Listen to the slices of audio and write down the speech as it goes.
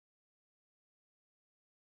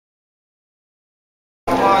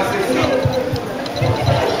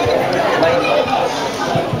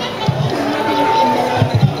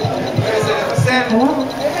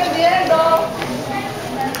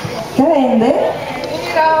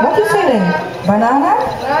What you selling? Banana?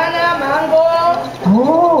 Banana, mango,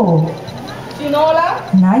 Oh, chinola,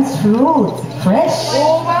 nice fruit. Fresh.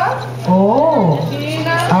 uva, Oh,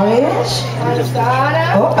 china, orange. manzana,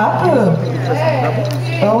 Oh, apple.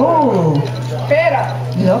 Oh, pera,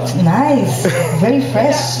 looks nice. Very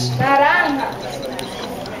fresh. naranja.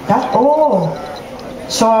 That oh,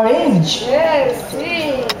 so orange. Yes,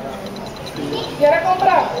 sí. ¿Quiere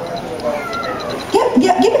comprar?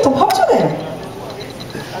 Give it to Pocho then.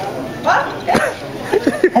 ¿Va?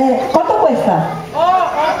 ¿Cuánto cuesta? Oh.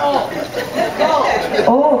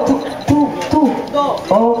 Oh, two. Dos.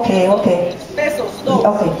 Okay. Pesos, dos.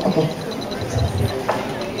 Okay.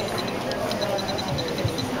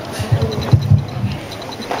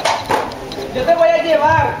 Yo te voy a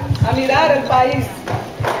llevar a mirar el país.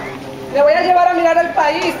 Le voy a llevar a mirar el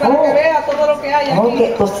país para que vea todo lo que hay aquí.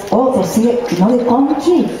 Okay, to see, the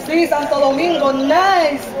country. Sí, Santo Domingo,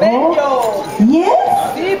 nice, bello. Yes.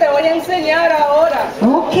 Sí, te voy a enseñar ahora.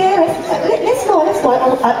 Okay, let's go.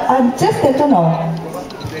 I'm interested to know.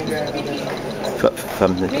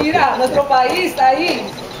 Mira, nuestro país ahí,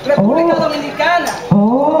 República Dominicana.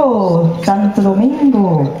 Oh, Santo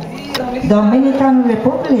Domingo. Sí, Dominican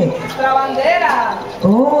Republic. nuestra bandera.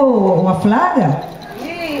 Oh, una flaga.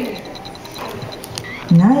 Sí.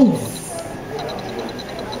 Nice.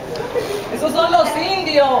 Esos son los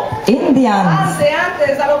indios. Indians.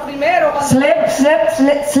 Antes, a lo primero.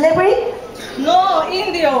 Slavery? No,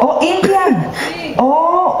 indio. Oh, Indian. Sí.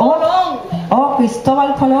 Oh,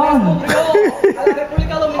 Cristóbal Colón. Descubrió a la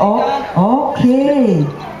República Dominicana. Okay.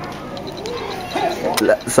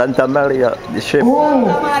 Santa María, the ship.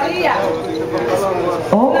 Santa María.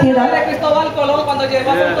 Okay. La de Cristóbal Colón cuando llegó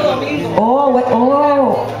a Santo Domingo.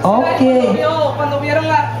 Okay. Cuando vieron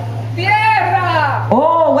la tierra.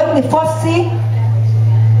 Oh, when the first sea.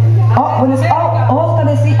 Oh, when it's all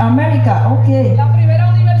the sea, America. Okay. La primera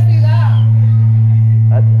universidad.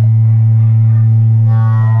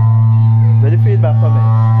 Very feedback from it.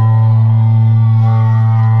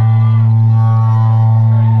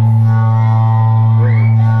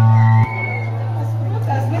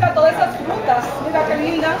 Frutas, mira todas esas frutas. Mira qué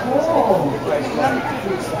linda.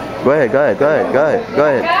 Go ahead. Caña.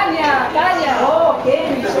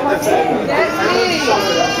 Okay. Sí,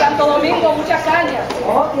 Santo Domingo, mucha caña.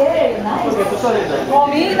 Okay, nice.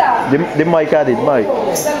 Comida. The mic added, mic.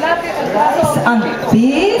 ¿Verdad que el plato? And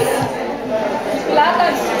beef,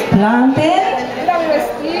 Plátano. plantain. Mira mi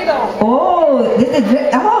vestido. Oh, this is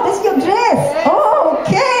this is your dress. Oh,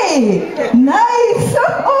 okay. Nice.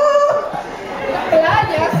 Oh,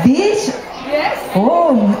 Playas. beach. Yes.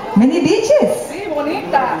 Oh, many beaches. Sí,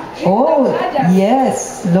 bonita. Oh, Playas.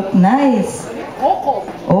 yes. Look nice. Coco.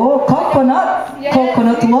 Oh, coconut. Yes.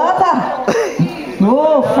 Coconut water.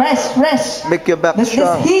 Oh, fresh. Make your back This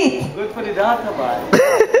strong. heat. Ríos.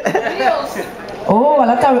 Oh, a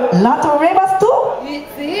lot of rivers too. Y,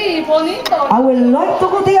 sí, bonito. I would like to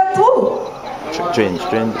go there too. Change.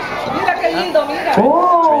 Mira qué lindo, mira.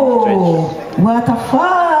 Oh,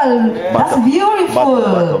 waterfall. That's beautiful.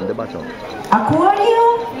 Bottom.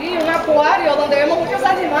 Aquarium. Sí, un acuario donde vemos muchos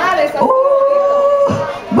animales. Así Oh,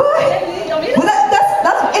 boy. Qué lindo, mira. Well, that's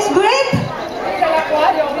it's great. Mira el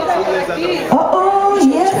acuario, mira por aquí. Oh,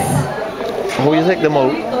 yes. Who you take them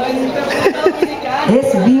out? Bonito, en República Dominicana.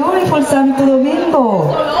 It's beautiful, Santo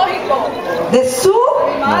Domingo. Zoológico. The zoo.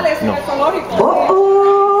 Animales No. en el zoológico.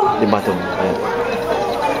 Oh, The bottom.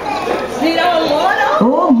 Mira un mono.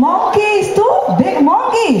 oh, monkeys too. Big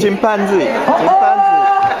monkeys. Chimpanzee.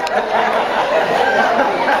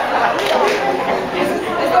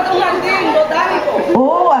 Esto es un jardín botánico.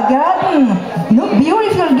 Oh, a garden. Look,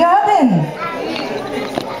 beautiful garden.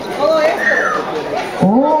 Todo esto.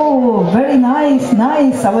 Oh, very nice.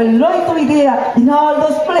 I would like to be there in all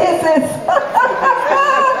those places.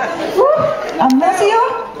 A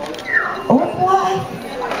museum? Oh, wow.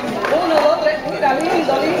 1, 2, 3. Mira,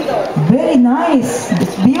 lindo. Very nice.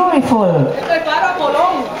 It's beautiful. Esto es Faro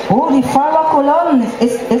Colón. Oh, the Faro Colón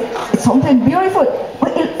it's something beautiful.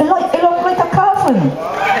 But it looks like a coffin.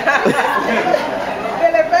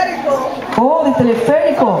 Teleférico. Oh, the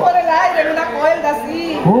teleférico. Por el aire en una cuerda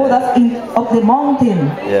así. Oh, that's up the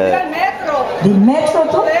mountain. Mira Yeah. el metro. The metro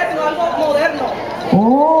too. Moderno, algo moderno.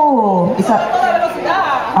 Oh, it's A toda velocidad.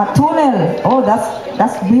 a tunnel. Oh, that's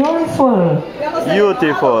beautiful.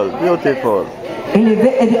 Beautiful.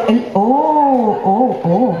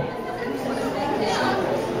 Oh.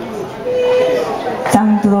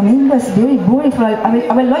 Santo Domingo is very beautiful.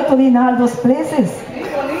 I would like to be in all those places. Sí,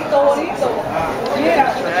 bonito. Mira,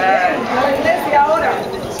 la iglesia ahora.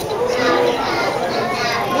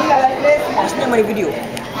 Mira la iglesia. Este é meu vídeo.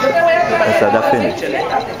 Yo te voy a traer. So that finish.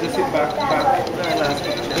 Siéntate. Just sit back, relax.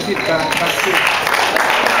 Just sit back sit.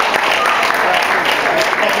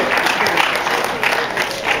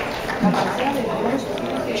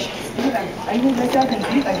 Hay una iglesia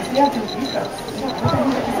argentina, iglesia argentina.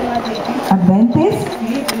 Adventist?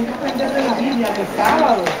 Sí, tienes que aprender de la Biblia, del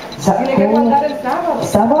sábado. Sa- Tienes que guardar el sábado.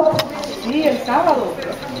 Sabbath? Sí, el sábado.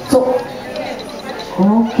 So,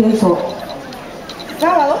 okay, so,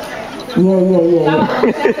 ¿Sábado? yeah. Sábado,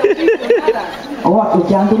 no se hace oficio, nada. Oh, you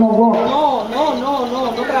can't do no work. No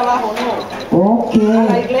trabajo, no. A la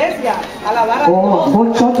Okay. iglesia, a alabar a Oh, Dios. go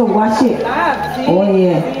church to worship. Sí, Oh,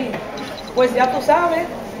 yeah. sí. Pues ya tú sabes,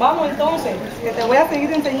 vamos entonces, que te voy a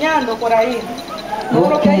seguir enseñando por ahí todo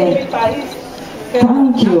lo que hay en mi país. Pero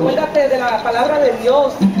Thank you. acuérdate de la palabra de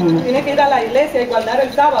Dios. Tienes que ir a la iglesia y guardar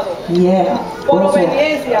el sábado Yeah. por Also,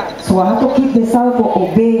 obediencia. so I have to keep the Sabbath for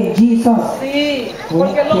obey Jesus. Sí,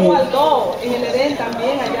 porque Él lo Okay. guardó en el Edén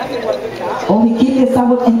también, allá se guardó el sábado. Oh, he keep the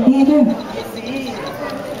Sabbath in Eden. Sí.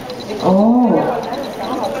 Oh.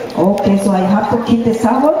 Okay, so I have to keep the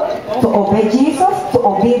Sabbath to obey Jesus, to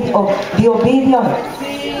be obedient.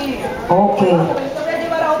 Sí. Okay. Te voy a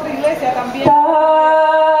llevar a otra iglesia también.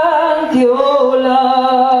 Thank you, Lord.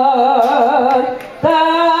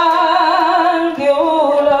 Thank you,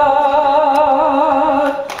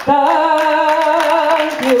 Lord.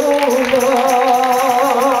 Thank you,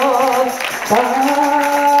 Lord.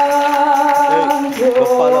 Thank you, go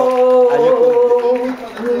follow. And you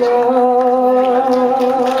Lord.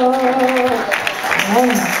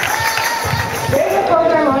 There's a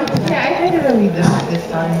program on. Yeah, I think it'll be this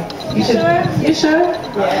time. You sure? You sure?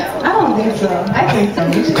 Yeah. I don't think so. I think so.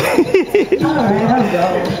 You should. All right, I'll go.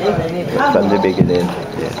 From the beginning.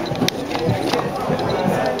 Yeah.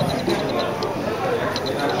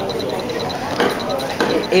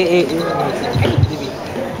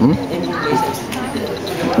 Hmm?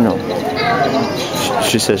 No.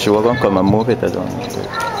 She said she was going to come and move it. I don't know.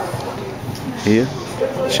 Here?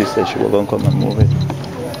 She said she was going to come and move it.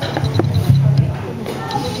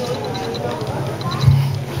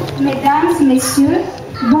 Mesdames, Messieurs,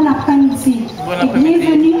 bon après-midi et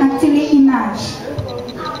bienvenue à Télé-Image.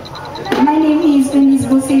 My name is Denise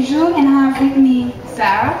Beauséjour and I have with me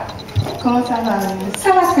Sarah, comment ça va?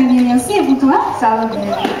 Ça va très bien, merci. Et vous, toi? Ça va bien.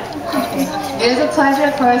 Okay. It is a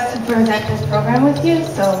pleasure for us to present this program with you,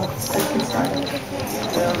 so let's get started.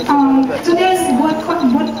 Today's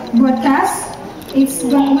broadcast, we're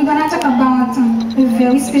going to talk about a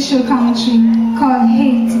very special country called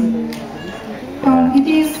Haiti. It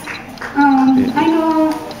is,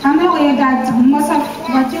 I'm aware that most of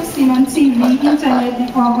what you've seen on TV,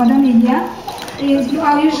 internet, or other media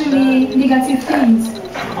are usually negative things.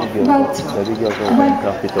 But I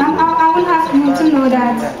will have you to know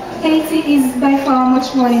that Haiti is by far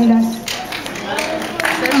much more than that.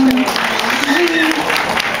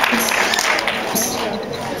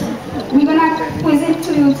 We're gonna present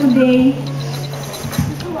to you today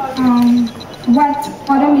what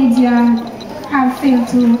other media have failed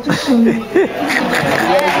to show you.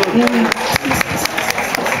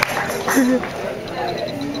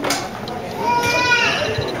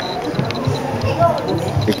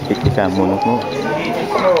 Ik ga hem nog nog.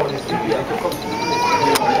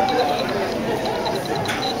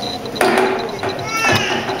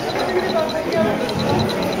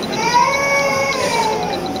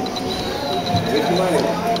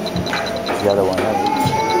 The other one,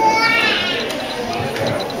 right?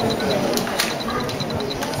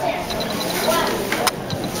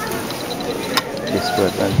 This to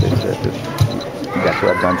advance it. That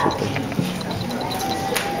to advance it.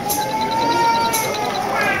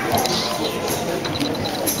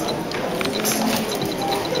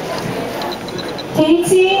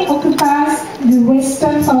 Haiti occupies the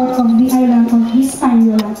western part of the island of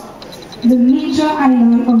Hispaniola, the major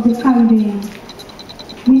island of the Caribbean,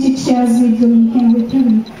 which it shares with the Dominican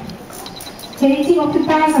Republic. Haiti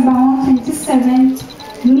occupies about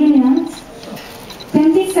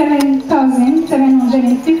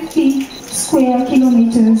 27,750 square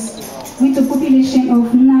kilometers, with a population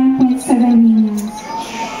of 9.7 million.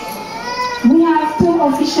 We have two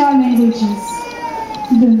official languages,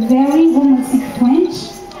 the very romantic French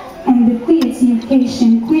and the creative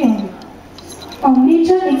Haitian Creole. Our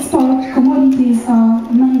major export commodities are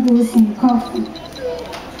mangoes and coffee.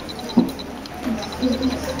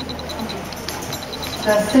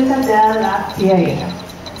 The Citadel La Pierre.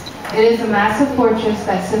 It is a massive fortress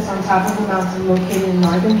that sits on top of a mountain located in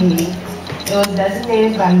northern Haiti. It was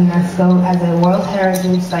designated by UNESCO as a World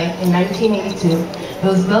Heritage Site in 1982. It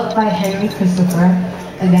was built by Henry Christopher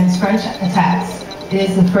against French attacks. It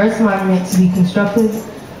is the first monument to be constructed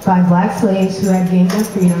by black slaves who had gained their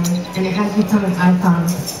freedom, and it has become an icon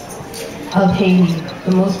of Haiti,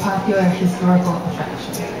 the most popular historical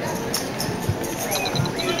attraction.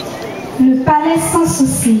 Le Palais Sans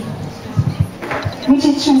Souci, which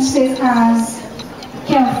is translated as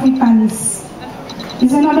Carefree Palace,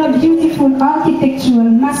 is another beautiful architectural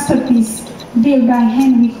masterpiece built by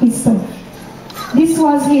Henry Christophe. This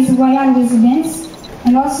was his royal residence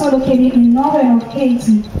and also located in northern of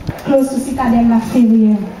Haiti, close to Citadelle La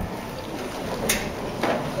Ferrière.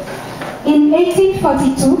 In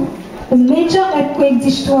 1842, a major earthquake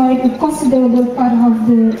destroyed a considerable part of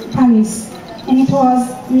the palace, and it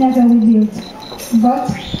was never rebuilt. But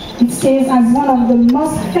it stays as one of the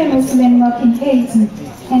most famous landmarks in Haiti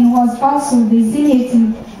and was also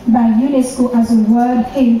designated by UNESCO as a World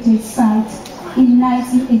Heritage Site in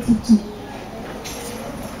 1982.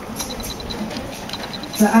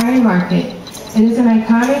 The Iron Market. It is an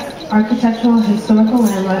iconic architectural historical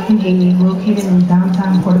landmark in Haiti located in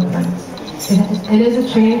downtown Port-au-Prince. It is a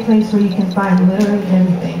trading place where you can find literally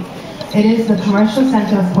everything. It is the commercial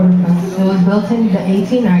center of Port-au-Prince. It was built in the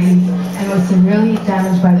 1890s and was severely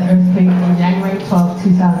damaged by the earthquake on January 12,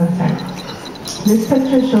 2010. This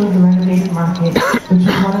picture shows the renovated market, which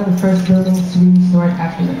was one of the first buildings to be restored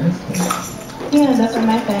after the earthquake. Yeah, that's what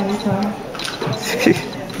my family saw.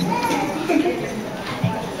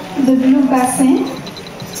 The Blue Bassin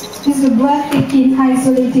is a breathtaking,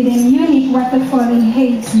 isolated, and unique waterfall in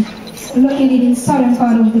Haiti, located in southern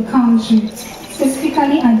part of the country,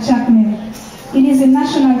 specifically at Jacmel. It is a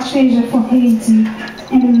national treasure for Haiti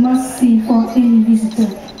and a must-see for any visitor.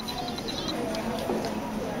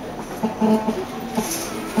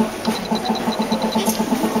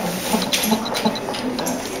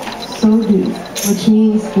 Sodu, which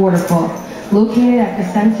means waterfall. Located at the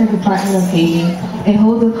Center Department of Haiti, it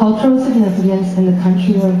holds a cultural significance in the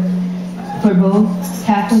country for both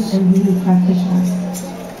Catholic and Voodoo practitioners.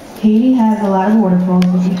 Haiti has a lot of waterfalls,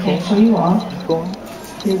 but we can't show you all.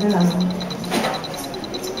 Here's another one.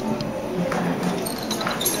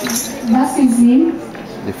 That's his name.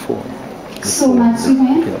 The phone. So much,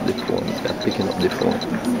 Picking up the phone. They're picking up the phone.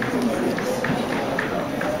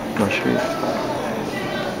 Not sure.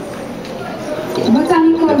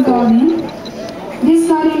 Botanical Garden. This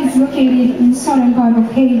garden is located in southern part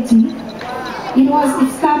of Haiti. It was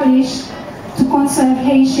established to conserve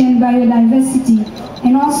Haitian biodiversity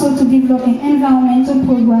and also to develop an environmental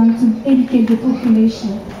program to educate the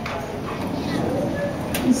population.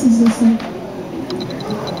 This is the same.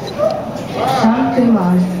 Champ de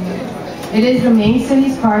Mars. It is the main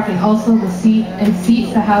city's park and also the seat and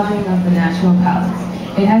seats the housing of the National Palace.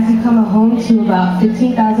 It has become a home to about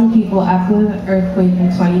 15,000 people after the earthquake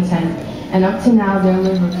in 2010, and up to now there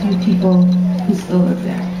live a few people who still live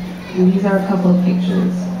there. And these are a couple of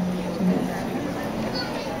pictures.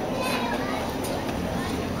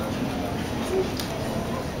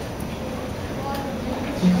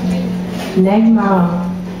 Neg Mao.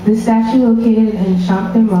 This statue located in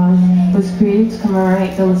Champ de Mars was created to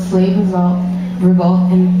commemorate the slave revolt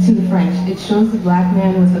to the French. It shows the black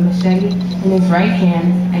man with a machete in his right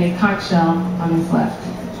hand and a conch shell on his left.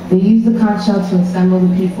 They used the conch shell to assemble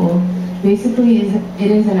the people. Basically, it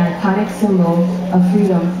is an iconic symbol of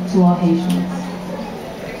freedom to all Haitians.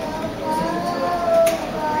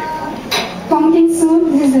 Pumpkin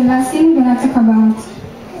soup, this is the last thing we're going to talk about.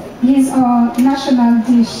 This is our national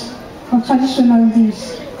dish, or traditional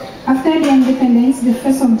dish. After the independence, the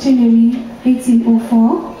 1st of January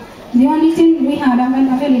 1804, the only thing we had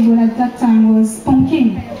available at that time was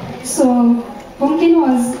pumpkin. So pumpkin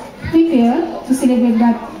was prepared to celebrate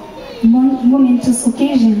that momentous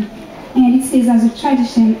occasion, and it stays as a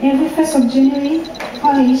tradition. Every 1st of January,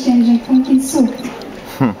 all Haitians drink pumpkin soup.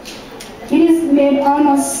 It is made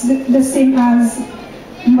almost the same as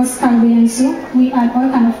muscadine soup. We add all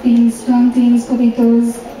kind of things, plantains,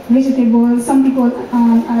 potatoes, vegetables. Some people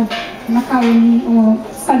add macaroni or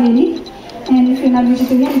spaghetti. And if you're not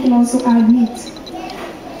vegetarian, you can also add meat.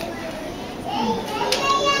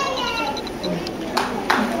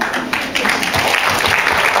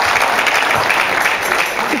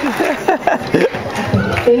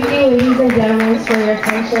 Thank you, ladies and gentlemen, for your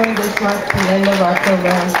attention. This marks the end of our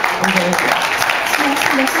program.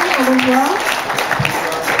 Au revoir.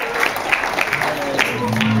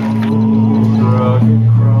 Rugged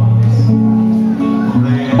cross,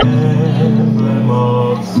 the emblem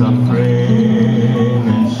of suffering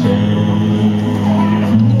and shame,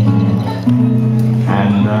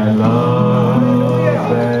 and I love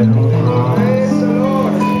that cross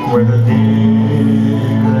where the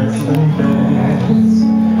dearest and best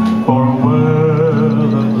for a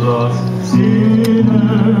world of lost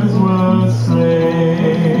sinners was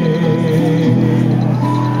slain.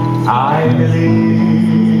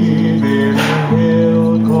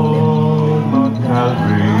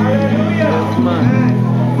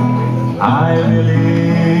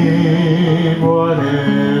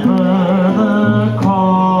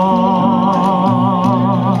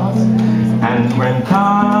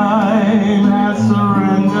 Time has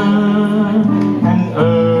surrendered and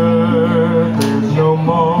earth is no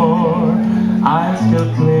more. I still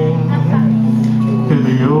cling to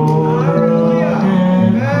the old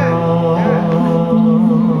rugged cross.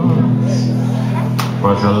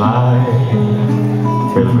 Was a life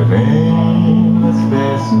filled with aimless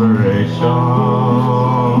desperation.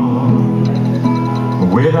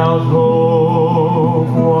 Without hope,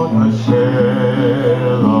 what a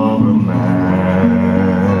shell of a man.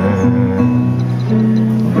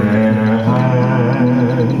 Then a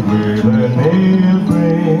hand with a nail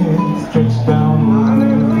print stretched downward.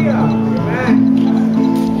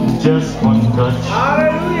 Just one touch,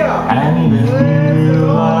 and this new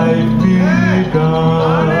life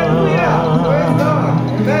begun.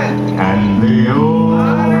 And the old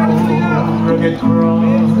rugged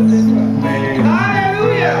cross made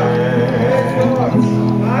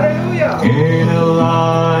in a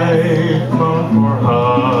life bound for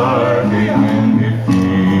heartache and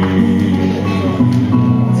defeat.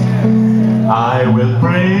 I will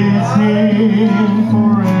praise Him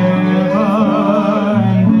forever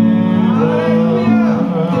and ever,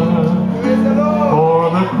 for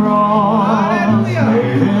the cross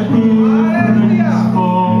made a difference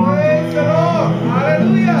for me.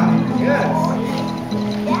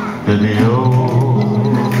 To the old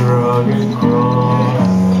rugged cross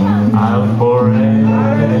I'll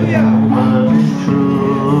forever be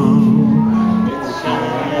true.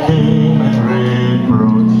 Shame and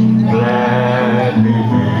reproach gladly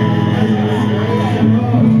bear.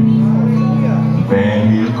 Then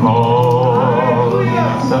He'll call me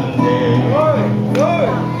someday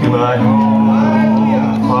to my home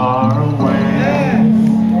far away,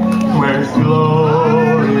 where His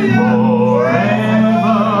glory forever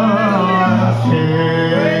shares.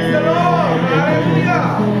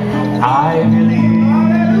 I believe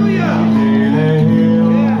in a hill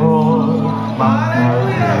called Mount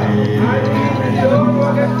Calvary.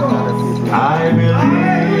 I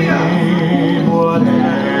believe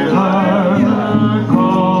whatever the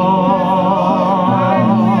cost,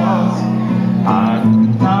 and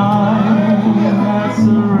time has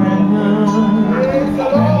surrendered, and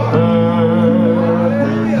earth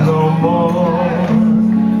is no more.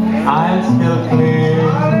 I still cling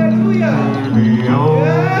to the old.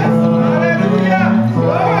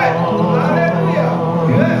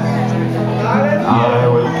 I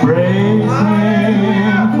will praise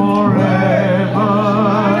Him forever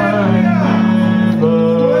and ever,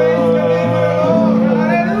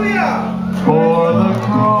 for the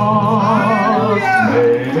cross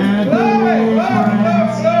made a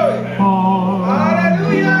difference for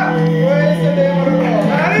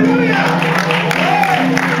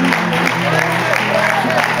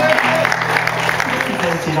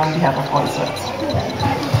On behalf of all sorts.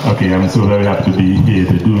 Okay, I'm so very happy to be here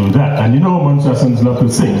to do that. And you know Montserratans love to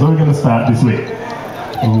sing, so we're going to start this way.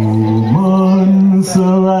 Oh,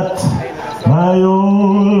 Montserrat, my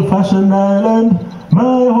old-fashioned island, my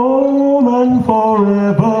home and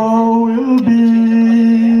forever will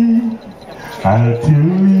be. I'll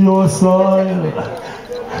till your soil,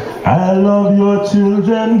 I love your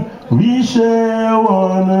children, we share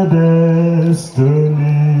one destiny.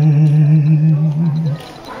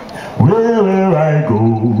 Wherever I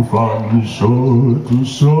go from shore to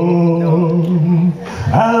shore,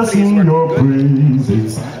 I'll sing your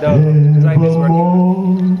praises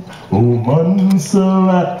evermore. Oh,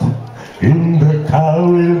 Montserrat, in the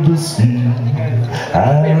Caribbean Sea,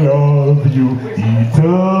 I love you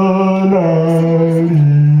eternally.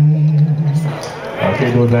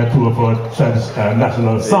 Okay, those are two of our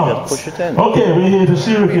national songs. Okay, we're here to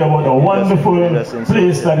share with you about a wonderful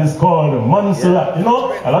place that is called Montserrat. You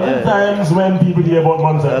know, a lot of times when people hear about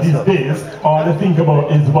Montserrat these days, all they think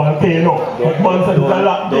about is volcano. But Montserrat is a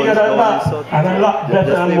lot bigger than that, and a lot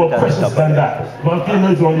better and more precious than that.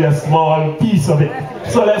 Volcano is only a small piece of it.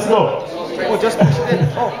 So let's go.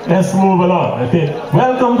 Let's move along. Okay.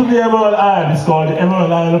 Welcome to the Emerald Isle. It's called the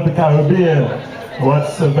Emerald Isle of the Caribbean.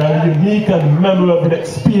 What's a very unique and memorable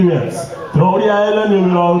experience. Throughout the island, you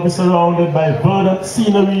will all be surrounded by verdant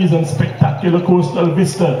sceneries and spectacular coastal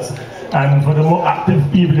vistas. And for the more active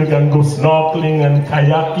people, you can go snorkeling and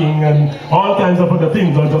kayaking and all kinds of other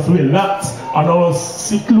things, or just relax on our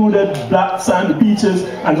secluded black sand beaches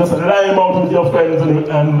and just lie out with your friends and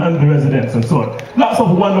the residents and so on. Lots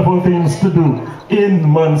of wonderful things to do in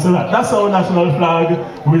Montserrat. That's our national flag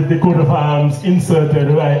with the coat of arms inserted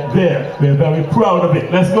right there. We're very proud of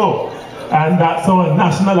it. Let's go. And that's our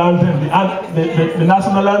national anthem. The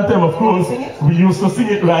national anthem, of course, we used to sing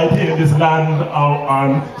it right here in this land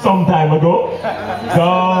some time ago.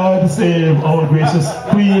 God save our gracious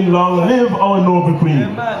Queen, long live our noble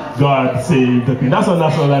Queen. God save the Queen. That's our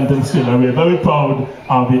national anthem still, and we're very proud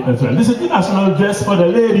of it as well. This is the national dress for the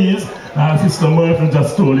ladies. Sister Murphy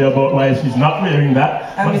just told you about why she's not wearing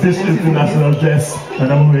that, but this is the national dress that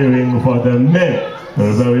I'm wearing for the men.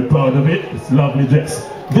 We're very proud of it. It's a lovely dress.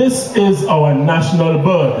 This is our national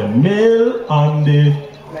bird. The male on the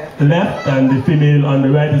left and the female on the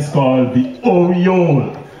right is called the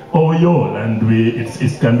oriole. Oriole, and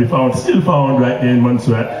it can be found, still found right there in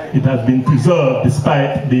Montserrat. It has been preserved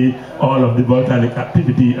despite all of the volcanic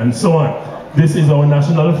activity and so on. This is our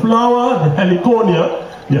national flower, the heliconia.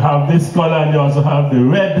 You have this color and you also have the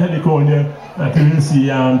red heliconia that you will see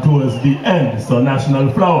towards the end. It's our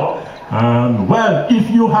national flower. Well, if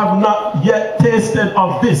you have not yet tasted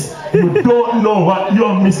of this, you don't know what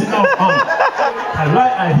you're missing out on.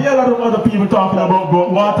 I hear a lot of other people talking about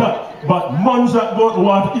goat water, but Montserrat goat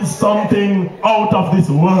water is something out of this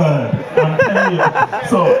world, I'm telling you.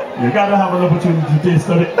 So, you gotta have an opportunity to taste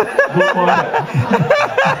of it. Goat water.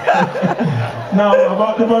 Now,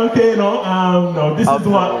 about the volcano, now this is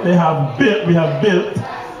what they have built, we have built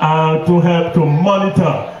to help to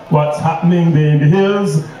monitor what's happening in the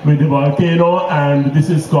hills with the volcano, and this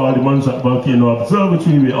is called the Montserrat Volcano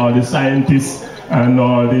Observatory, where all the scientists and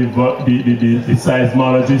all the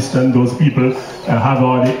seismologists and those people have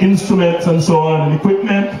all the instruments and so on and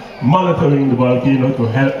equipment monitoring the volcano to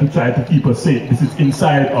help to try to keep us safe. This is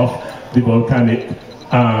inside of the volcanic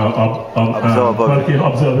volcano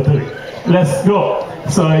observatory. Let's go.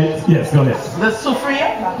 So yes, go ahead. The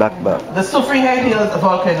Soufriere Hills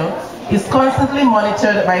volcano is constantly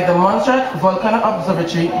monitored by the Montserrat Volcano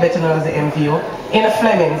Observatory, better known as the MVO, in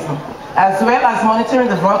Flemings. As well as monitoring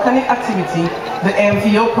the volcanic activity, the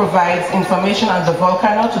MVO provides information on the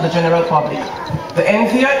volcano to the general public. The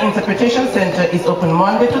MVO Interpretation Center is open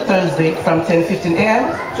Monday to Thursday from 10:15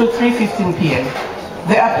 a.m. to 3:15 p.m.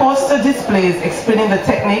 There are poster displays explaining the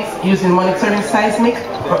techniques used in monitoring seismic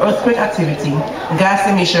or earthquake activity, gas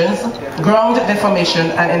emissions, ground deformation,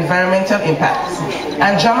 and environmental impacts,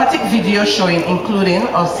 and dramatic videos showing including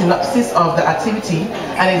a synopsis of the activity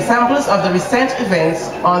and examples of the recent events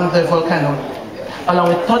on the volcano, along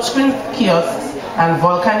with touchscreen kiosks and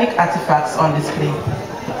volcanic artifacts on display.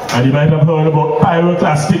 And you might have heard about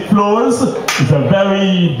pyroclastic flows. It's a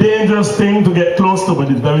very dangerous thing to get close to,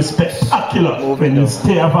 but it's very spectacular when you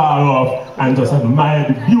stay afar off and just admire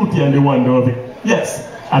the beauty and the wonder of it. Yes,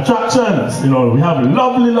 attractions, we have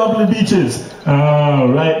lovely, lovely beaches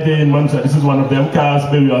right there in Montserrat. This is one of them,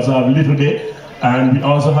 Carsby. We also have Little Bay. And we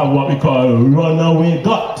also have what we call Runaway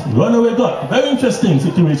Gut. Runaway Gut, very interesting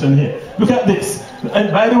situation here. Look at this.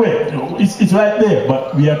 And by the way, it's right there,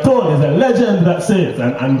 but we are told there's a legend that says,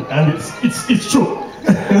 and it's true.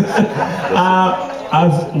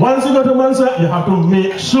 As once you go to Montserrat, you have to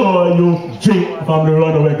make sure you drink from the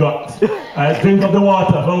Runaway Gut. Drink of the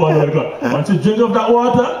water from Runaway Gut. Once you drink of that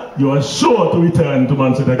water, you are sure to return to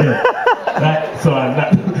Montserrat again. Right? So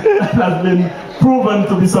that has been proven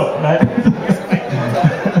to be so. Right?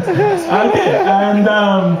 Okay, and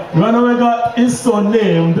Runaway Gut is so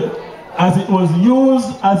named as it was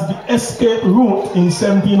used as the escape route in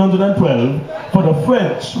 1712 for the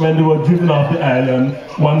French when they were driven off the island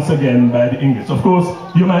once again by the English. Of course,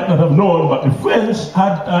 you might not have known, but the French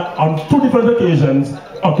had on 2 different occasions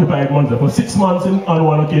occupied Montserrat for 6 months on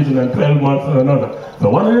one occasion and 12 months on another. So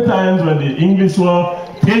one of the times when the English were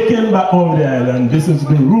taken back over the island, this is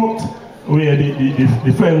the route where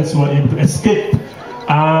the French were able to escape.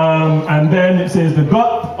 And then it says the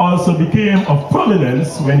gut also became of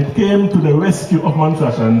prominence when it came to the rescue of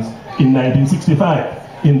Montserratians in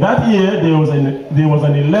 1965. In that year, there was an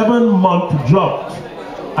 11-month drought,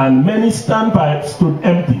 and many standpipes stood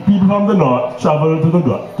empty. People from the north traveled to the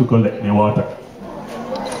gut to collect their water.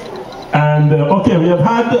 And okay, we have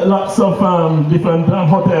had lots of different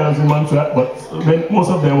hotels in Montserrat, but most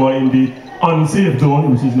of them were in the unsafe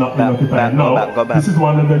zone, which is not being occupied now. This is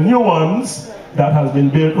one of the new ones that has been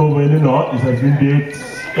built over in the north. It has been built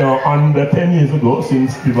under 10 years ago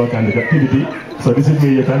since the volcanic activity. So this is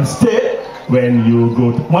where you can stay when you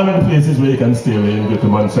go to, one of the places where you can stay when you go to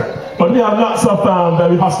Montserrat. But we have lots of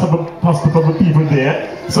very hospitable people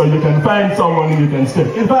there, so you can find someone you can stay.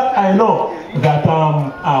 In fact, I know that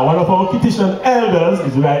one of our Kittitian elders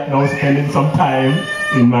is right now spending some time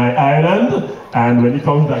in my island, and when he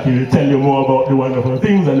comes back, he will tell you more about the wonderful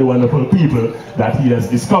things and the wonderful people that he has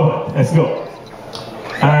discovered. Let's go.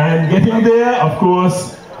 And getting there, of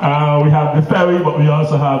course, We have the ferry, but we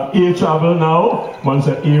also have air travel now.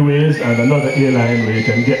 Montserrat Airways and another airline where you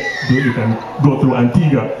can go through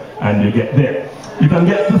Antigua and you get there. You can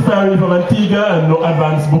get the ferry from Antigua and no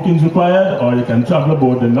advance bookings required, or you can travel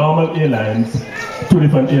aboard the normal airlines. 2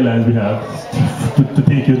 different airlines we have to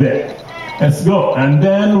take you there. Let's go. And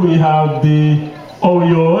then we have the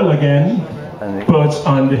Oriole again, perched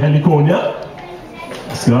on the Heliconia.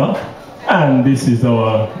 Let's go. And this is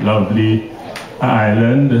our lovely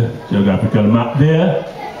island geographical map there.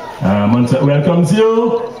 Montserrat welcomes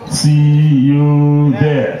you. See you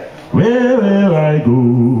there. Wherever I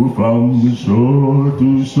go from shore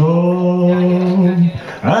to shore,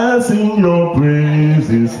 I sing your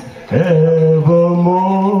praises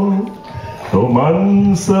evermore. Oh,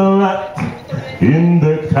 Montserrat in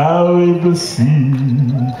the Caribbean Sea,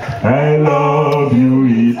 I love you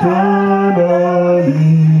eternally.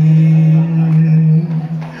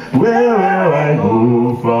 Wherever I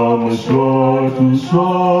go from shore to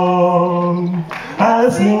shore, I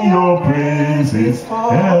sing your praises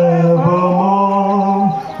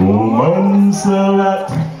evermore. Oh,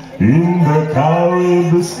 Montserrat in the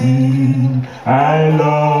Caribbean Sea, I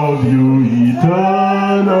love you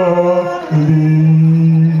eternally.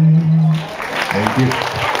 Thank you.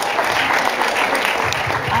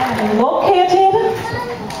 I am located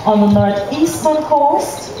on the northeastern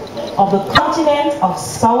coast of the continent of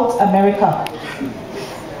South America,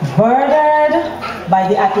 bordered by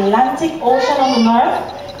the Atlantic Ocean on the north,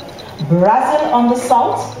 Brazil on the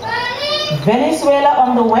south, Venezuela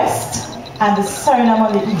on the west, and the Suriname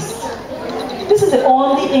on the east. This is the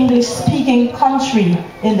only English-speaking country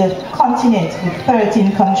in the continent with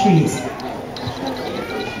 13 countries.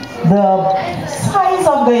 The size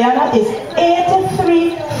of Guyana is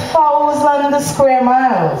 83,000 square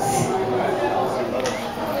miles.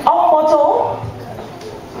 Our motto,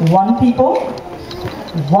 one people,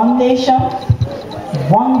 one nation,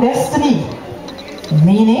 one destiny.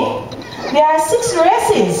 Meaning, there are 6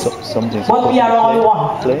 races, but we are all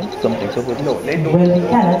one. Well, we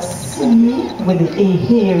cannot see with the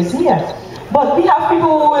hairs here. But we have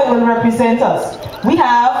people who will represent us. We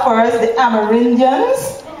have first the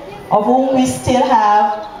Amerindians, of whom we still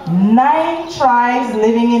have 9 tribes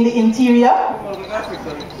living in the interior,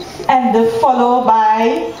 and followed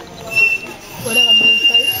by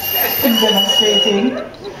demonstrating.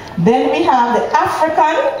 Then we have the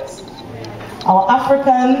Africans. Our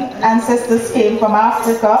African ancestors came from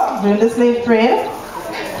Africa during the slave trade.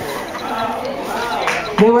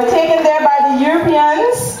 They were taken there by the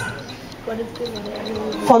Europeans,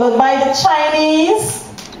 followed by the Chinese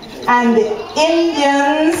and the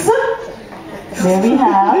Indians. There we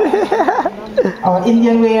have our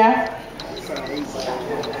Indian wear.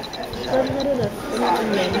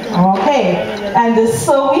 Okay, and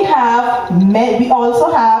so we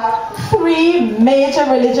also have 3 major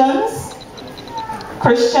religions.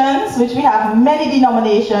 Christians, which we have many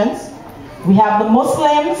denominations. We have the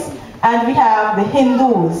Muslims and we have the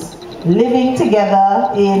Hindus living together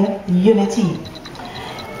in unity.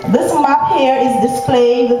 This map here is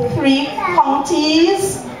displaying the 3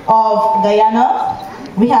 counties of Guyana.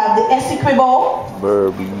 We have the Essequibo,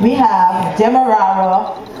 we have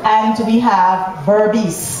Demerara, and we have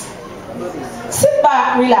Berbice. Sit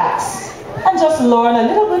back, relax, and just learn a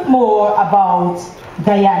little bit more about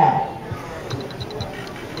Guyana.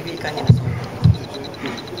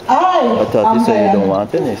 I am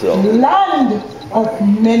the land of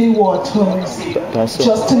many waters.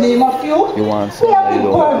 Just to name a few, we have the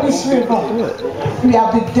Berbice River, we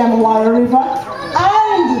have the Demerara River,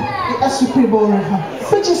 and the Essequibo River,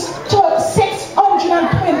 which is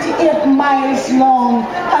 628 miles long,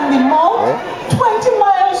 and the mouth 20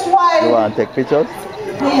 miles wide. You want to take pictures?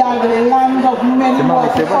 We are the land of many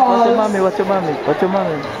waterfalls. What's your mommy?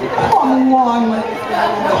 Come on,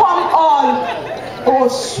 come all, oh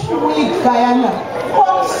sweet Guyana.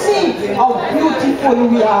 Come see how beautiful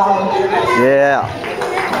we are. Yeah.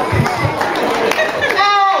 I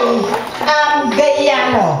am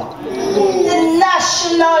Guyana, the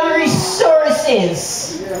national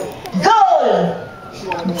resources, gold,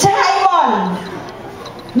 diamond,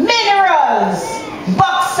 minerals,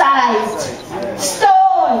 bauxite,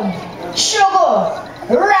 stone, sugar,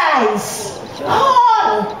 rice,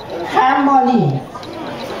 all harmony.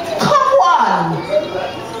 Come on,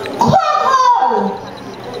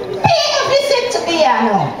 pay a visit to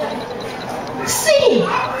Guyana. See,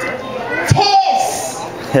 taste,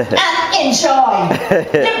 and enjoy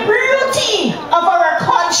the beauty of our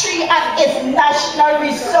country and its national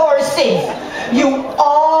resources. You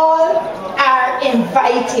all are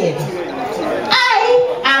invited.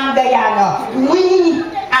 I am Guyana. We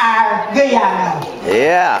are Guyana.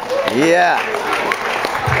 Yeah, yeah.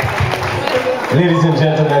 Ladies and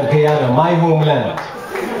gentlemen, Guyana, my homeland.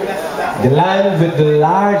 The land with the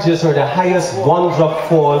largest or the highest one-drop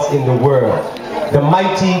falls in the world. The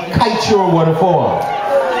mighty Kaieteur waterfall.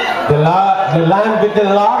 The land with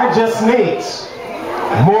the largest snakes.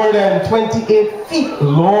 More than 28 feet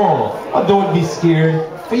long. Oh, don't be scared.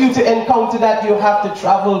 For you to encounter that, you have to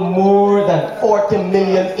travel more than 40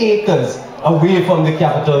 million acres away from the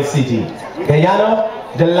capital city. Guyana,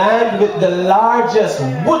 the land with the largest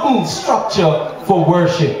wooden structure for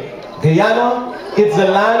worship. Guyana, it's the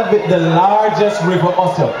land with the largest river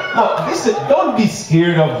otter. Now, listen, don't be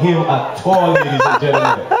scared of him at all, ladies and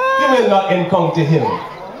gentlemen. You will not encounter him.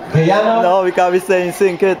 Guyana. No, we can't be saying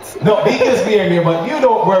sink it. No, he is near me, but you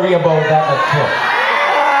don't worry about that at all.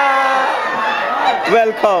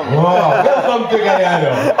 Welcome. Wow, welcome to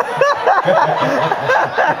Guyana.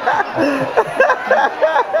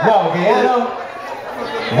 Now, Guyana,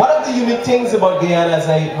 one of the unique things about Guyana, as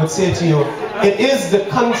I would say to you, it is the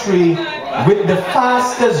country with the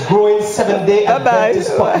fastest growing Seventh-day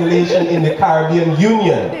Adventist population in the Caribbean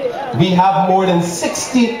Union. We have more than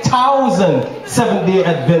 60,000 Seventh-day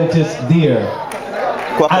Adventists there.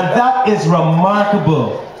 And that is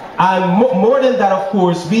remarkable. And more than that, of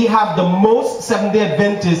course, we have the most Seventh-day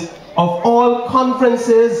Adventists of all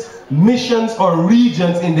conferences, missions, or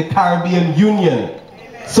regions in the Caribbean Union.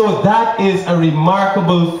 So that is a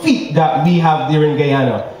remarkable feat that we have there in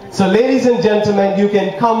Guyana. So ladies and gentlemen, you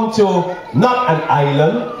can come to not an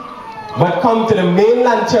island, but come to the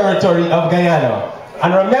mainland territory of Guyana.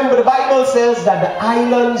 And remember, the Bible says that the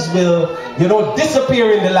islands will,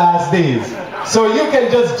 disappear in the last days. So you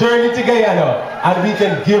can just journey to Guyana and we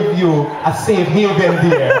can give you a safe haven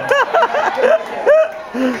there.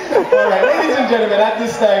 Alright, ladies and gentlemen, at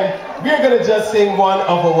this time, we're going to just sing one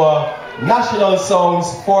of our national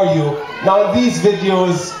songs for you. Now these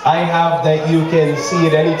videos I have that you can see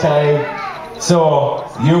at any time, so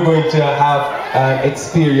you're going to have an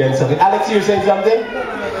experience of it. Alex, you're saying something?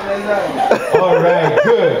 Alright,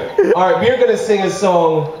 good. Alright, we're going to sing a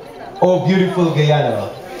song, Oh Beautiful Guyana,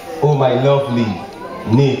 Oh My Lovely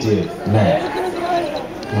Native Land.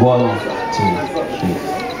 1, 2,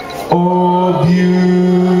 3. Oh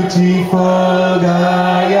beautiful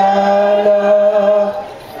Guyana,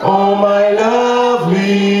 oh my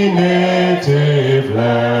lovely native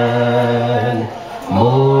land,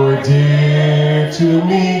 more dear to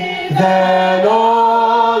me than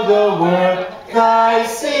all the world, thy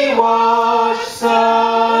sea-washed,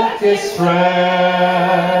 sun-kissed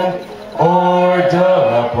strand, or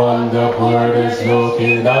dove upon the borders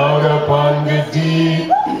looking out upon the deep,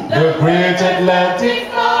 the great Atlantic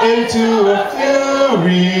into a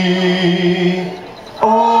fury,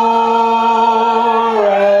 or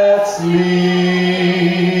at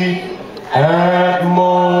sleep, at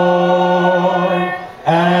morn,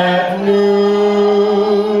 at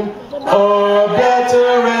noon, or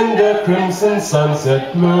better in the crimson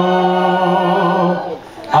sunset glow.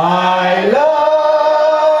 I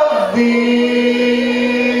love thee,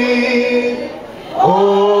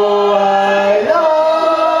 oh I love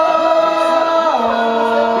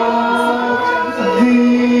thee.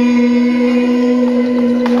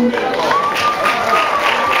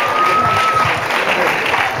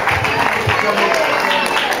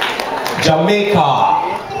 Jamaica.